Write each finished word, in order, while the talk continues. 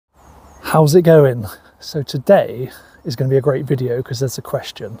How's it going? So today is going to be a great video because there's a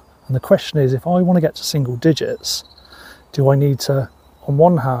question, and the question is, if I want to get to single digits, do I need to, on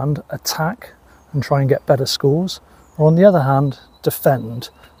one hand, attack and try and get better scores, or on the other hand, defend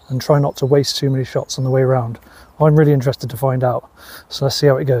and try not to waste too many shots on the way around? I'm really interested to find out, so let's see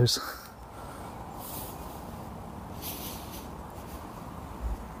how it goes.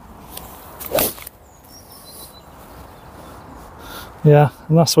 Yeah,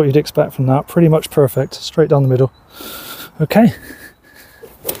 and that's what you'd expect from that. Pretty much perfect, straight down the middle. Okay,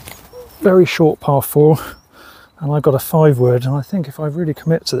 very short par 4, and I've got a 5-wood, and I think if I really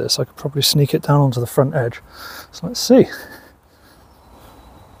commit to this, I could probably sneak it down onto the front edge. So let's see.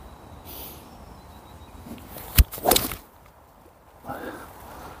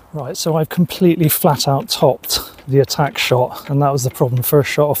 Right, so I've completely flat out topped the attack shot, and that was the problem.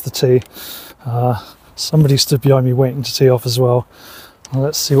 First shot off the tee. Somebody stood behind me waiting to tee off as well. Well,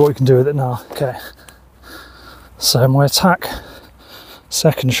 let's see what we can do with it now. Okay, so my attack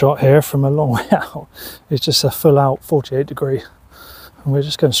second shot here from a long way out is just a full out 48 degree, and we're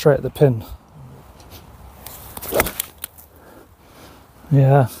just going straight at the pin.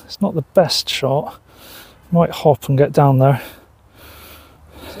 Yeah, it's not the best shot. Might hop and get down there.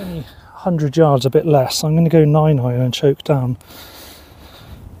 It's only 100 yards, a bit less. I'm going to go 9-iron and choke down,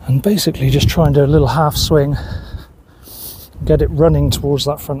 and basically just try and do a little half swing, get it running towards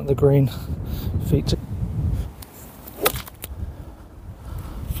that front of the green. Feet to...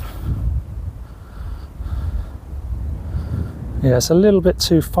 Yeah, it's a little bit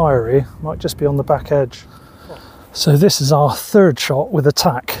too fiery, might just be on the back edge. So this is our third shot with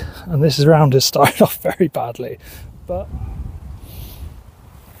attack, and this round has started off very badly, but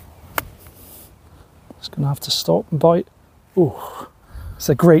just gonna have to stop and bite. Ooh. It's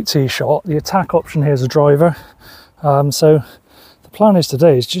a great tee shot. The attack option here is a driver. So the plan is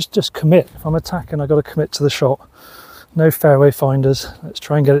today is just commit. If I'm attacking, I've got to commit to the shot. No fairway finders. Let's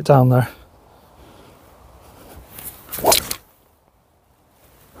try and get it down there.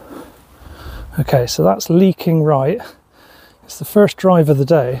 Okay, so that's leaking right. It's the first drive of the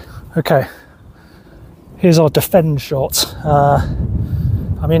day. Okay, here's our defend shot.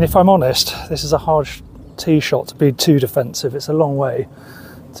 I mean, if I'm honest, this is a hard tee shot to be too defensive. It's a long way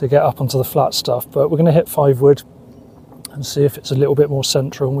to get up onto the flat stuff, but we're going to hit 5-wood and see if it's a little bit more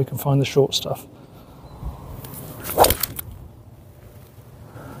central and we can find the short stuff.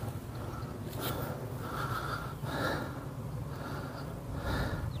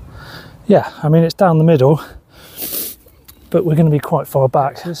 Yeah, I mean, it's down the middle, but we're going to be quite far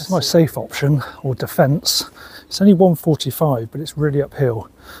back. So this is my safe option, or defence. It's only 145, but it's really uphill.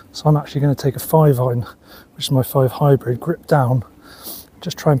 So I'm actually going to take a 5-iron, which is my 5 hybrid, grip down,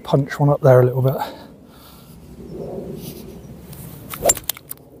 just try and punch one up there a little bit.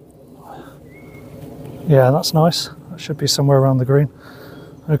 Yeah, that's nice. That should be somewhere around the green.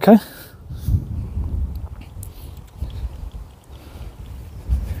 Okay.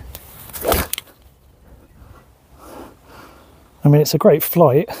 I mean, it's a great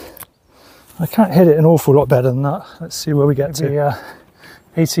flight. I can't hit it an awful lot better than that. Let's see where we get to.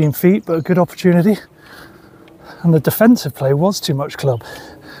 18 feet, but a good opportunity. And the defensive play was too much club.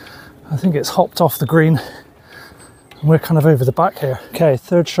 I think it's hopped off the green, and we're kind of over the back here. Okay,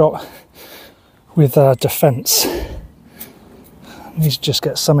 third shot with defence. I need to just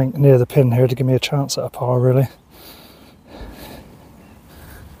get something near the pin here to give me a chance at a par, really.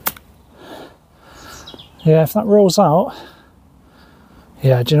 Yeah, if that rolls out,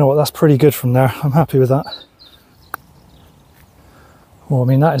 yeah, do you know what, that's pretty good from there. I'm happy with that. Well, I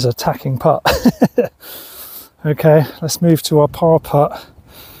mean, that is an attacking putt. Okay, let's move to our par putt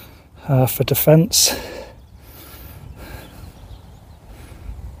for defence.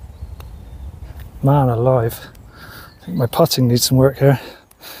 Man alive, I think my putting needs some work here.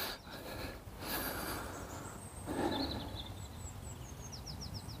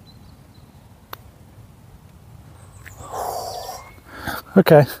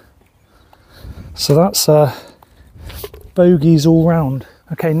 Okay, so that's bogeys all round.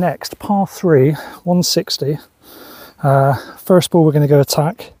 Okay, next, par 3, 160. First ball we're going to go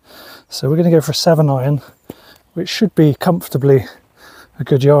attack, so we're going to go for a 7-iron, which should be comfortably a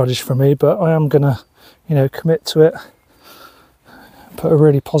good yardage for me, but I am going to, you know, commit to it, put a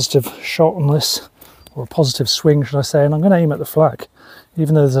really positive shot on this, or a positive swing should I say, and I'm going to aim at the flag,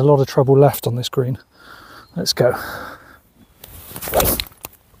 even though there's a lot of trouble left on this green. Let's go.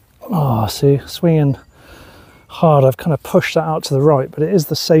 Oh, see, swinging hard, I've kind of pushed that out to the right, but it is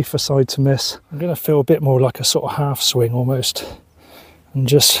the safer side to miss. I'm going to feel a bit more like a sort of half swing almost, and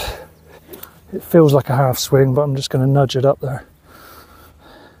just, it feels like a half swing, but I'm just going to nudge it up there.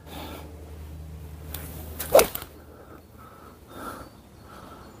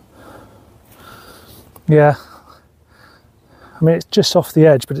 Yeah, I mean, it's just off the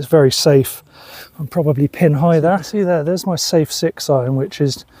edge, but it's very safe. I'm probably pin high there. See there's my safe 6 iron, which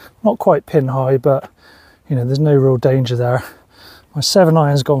is not quite pin high, but you know, there's no real danger there. My 7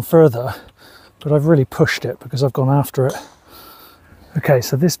 iron's gone further, but I've really pushed it because I've gone after it. Okay,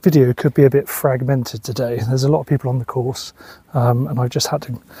 so this video could be a bit fragmented today. There's a lot of people on the course, and I've just had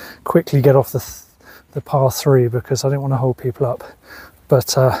to quickly get off the par 3 because I didn't want to hold people up.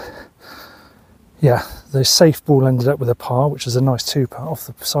 But yeah, the safe ball ended up with a par, which is a nice 2-putt off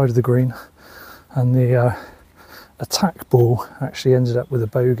the side of the green, and the attack ball actually ended up with a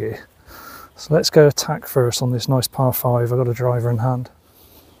bogey. So let's go attack first on this nice par 5. I've got a driver in hand.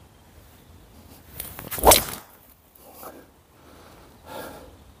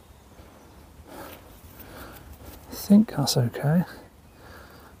 I think that's okay.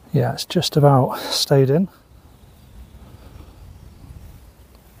 Yeah, it's just about stayed in.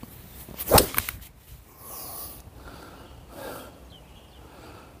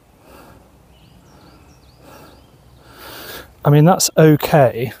 I mean, that's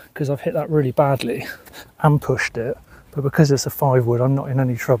okay because I've hit that really badly and pushed it, but because it's a 5 wood, I'm not in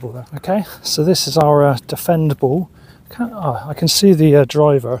any trouble there. Okay, so this is our defend ball. I can see the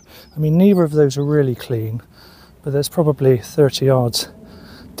driver. I mean, neither of those are really clean, but there's probably 30 yards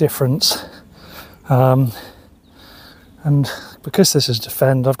difference. And because this is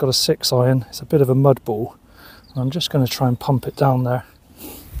defend, I've got a 6 iron. It's a bit of a mud ball. I'm just going to try and pump it down there.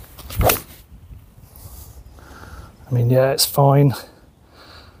 I mean, yeah, it's fine.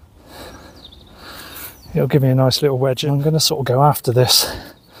 It'll give me a nice little wedge. I'm going to sort of go after this,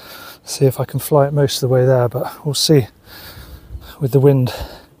 see if I can fly it most of the way there, but we'll see with the wind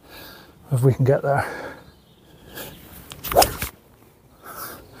if we can get there.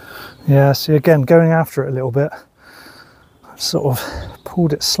 Yeah, see, again, going after it a little bit, I've sort of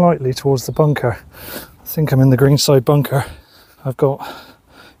pulled it slightly towards the bunker. I think I'm in the greenside bunker. I've got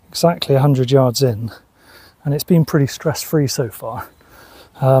exactly 100 yards in, and it's been pretty stress-free so far.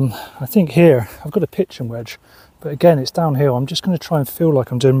 I think here I've got a pitching wedge, but again, it's downhill. I'm just going to try and feel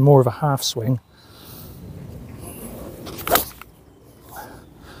like I'm doing more of a half swing.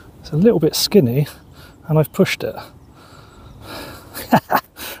 It's a little bit skinny, and I've pushed it.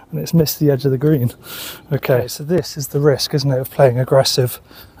 And it's missed the edge of the green. Okay, so this is the risk, isn't it, of playing aggressive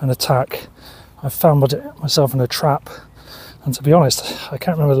and attack. I've found myself in a trap, and to be honest, I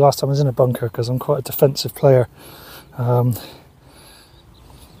can't remember the last time I was in a bunker because I'm quite a defensive player.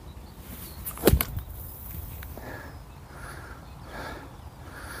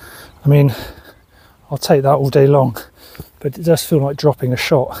 I mean, I'll take that all day long, but it does feel like dropping a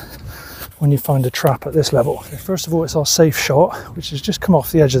shot when you find a trap at this level. First of all, it's our safe shot, which has just come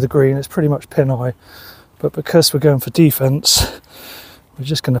off the edge of the green. It's pretty much pin high, but because we're going for defense, we're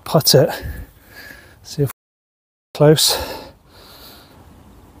just going to putt it, see if we're close.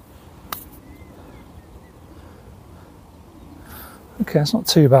 Okay, it's not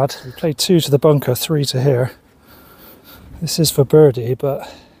too bad. We played 2 to the bunker, 3 to here. This is for birdie, but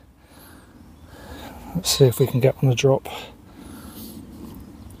let's see if we can get on the drop.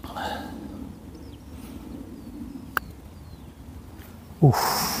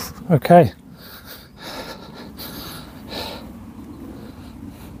 Oof, okay.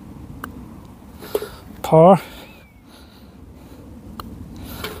 Par.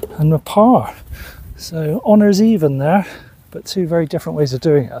 And a par. So honours even there, but 2 very different ways of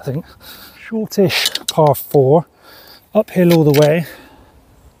doing it, I think. Shortish par 4, uphill all the way.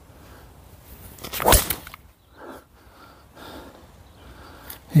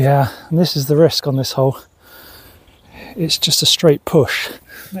 Yeah, and this is the risk on this hole. It's just a straight push.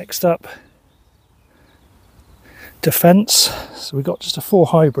 Next up, defence. So we've got just a 4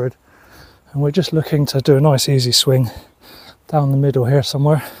 hybrid, and we're just looking to do a nice easy swing down the middle here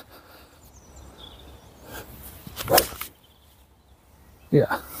somewhere.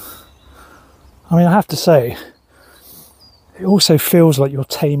 Yeah. I mean, I have to say, it also feels like you're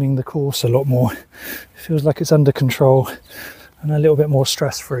taming the course a lot more. It feels like it's under control and a little bit more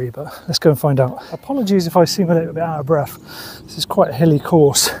stress-free, but let's go and find out. Apologies if I seem a little bit out of breath. This is quite a hilly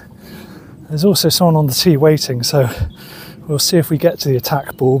course. There's also someone on the tee waiting, so we'll see if we get to the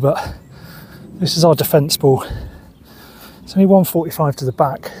attack ball, but this is our defence ball. It's only 145 to the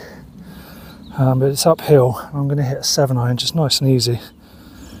back, but it's uphill. I'm going to hit a 7 iron, just nice and easy.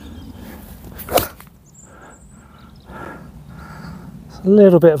 It's a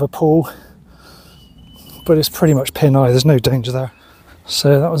little bit of a pull, but it's pretty much pin high, there's no danger there.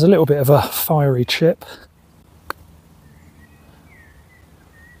 So that was a little bit of a fiery chip.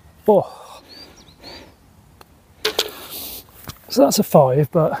 Oh. So that's a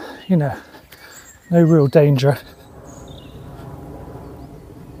 5, but you know, no real danger.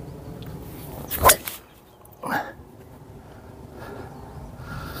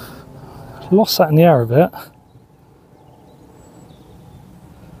 Lost that in the air a bit.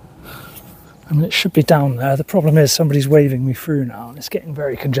 I mean, it should be down there. The problem is somebody's waving me through now and it's getting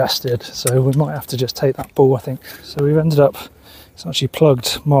very congested, so we might have to just take that ball, I think. So we've ended up, it's actually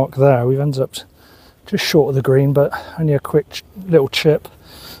plugged mark there, we've ended up just short of the green, but only a quick little chip.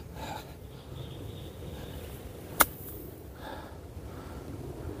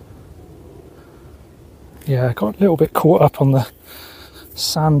 Yeah, I got a little bit caught up on the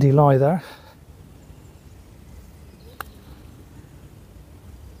sandy lie there.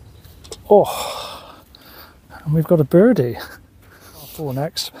 Oh, and we've got a birdie. Four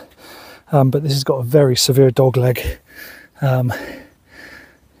next, but this has got a very severe dog leg.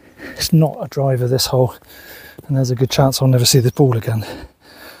 It's not a driver, this hole, and there's a good chance I'll never see this ball again.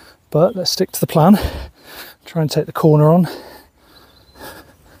 But let's stick to the plan. Try and take the corner on.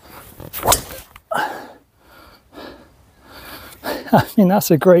 I mean,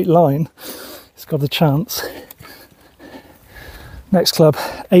 that's a great line. It's got a chance. Next club,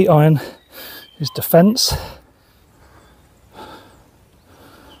 8 iron, is defence.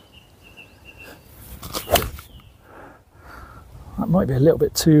 That might be a little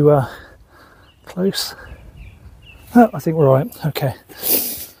bit too close. Oh, I think we're all right. Okay.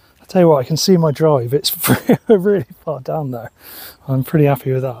 I'll tell you what, I can see my drive. It's really far down there. I'm pretty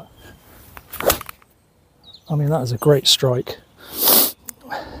happy with that. I mean, that is a great strike.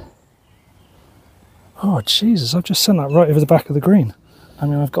 Oh, Jesus, I've just sent that right over the back of the green. I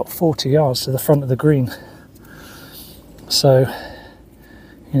mean, I've got 40 yards to the front of the green. So,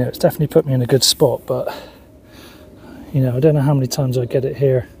 you know, it's definitely put me in a good spot, but, you know, I don't know how many times I get it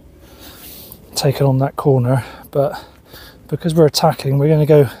here, take it on that corner, but because we're attacking, we're going to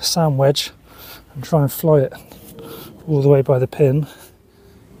go sand wedge and try and fly it all the way by the pin.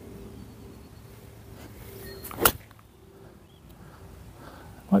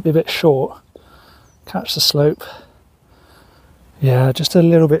 Might be a bit short. Catch the slope. Yeah, just a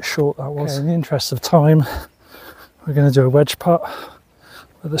little bit short that was. Okay, in the interest of time, we're going to do a wedge putt.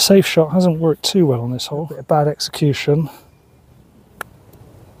 But the safe shot hasn't worked too well on this hole. A bit of bad execution.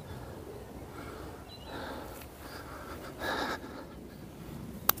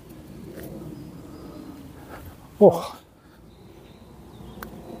 Oh.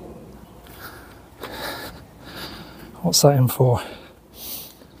 What's that in for?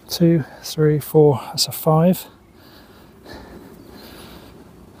 2, 3, 4, that's a 5.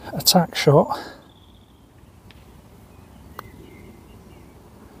 Attack shot.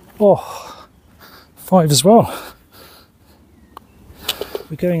 Oh, 5 as well.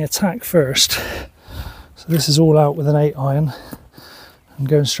 We're going attack first. So this is all out with an 8 iron. I'm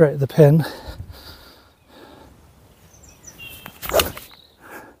going straight at the pin.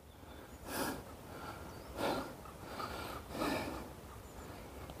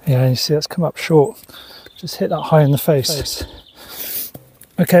 Yeah, you see that's come up short. Just hit that high in the face.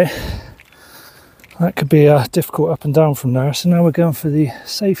 Okay, that could be difficult up and down from there. So now we're going for the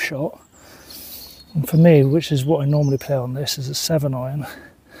safe shot. And for me, which is what I normally play on this, is a 7 iron.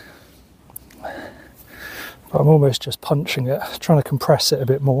 But I'm almost just punching it, trying to compress it a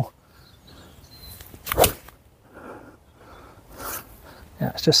bit more.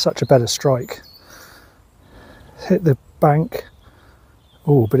 Yeah, it's just such a better strike. Hit the bank.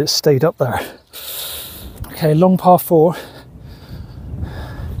 Oh, but it stayed up there. Okay, long par 4.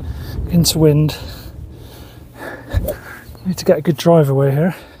 Into wind. Need to get a good drive away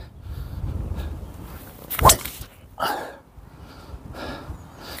here.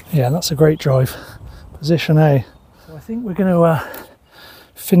 Yeah, that's a great drive. Position A. So I think we're going to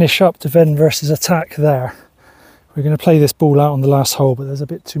finish up defend versus attack there. We're going to play this ball out on the last hole, but there's a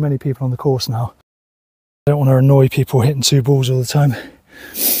bit too many people on the course now. I don't want to annoy people hitting 2 balls all the time.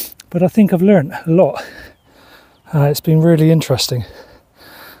 But I think I've learned a lot. It's been really interesting.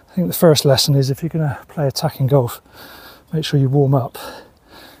 I think the first lesson is if you're going to play attacking golf, make sure you warm up,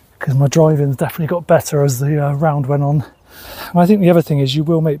 because my driving's definitely got better as the round went on. And I think the other thing is you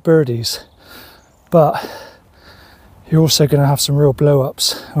will make birdies, but you're also going to have some real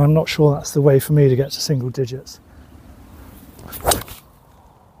blow-ups, and I'm not sure that's the way for me to get to single digits.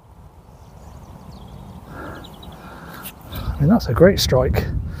 I mean, that's a great strike.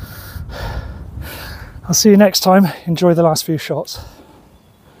 I'll see you next time. Enjoy the last few shots.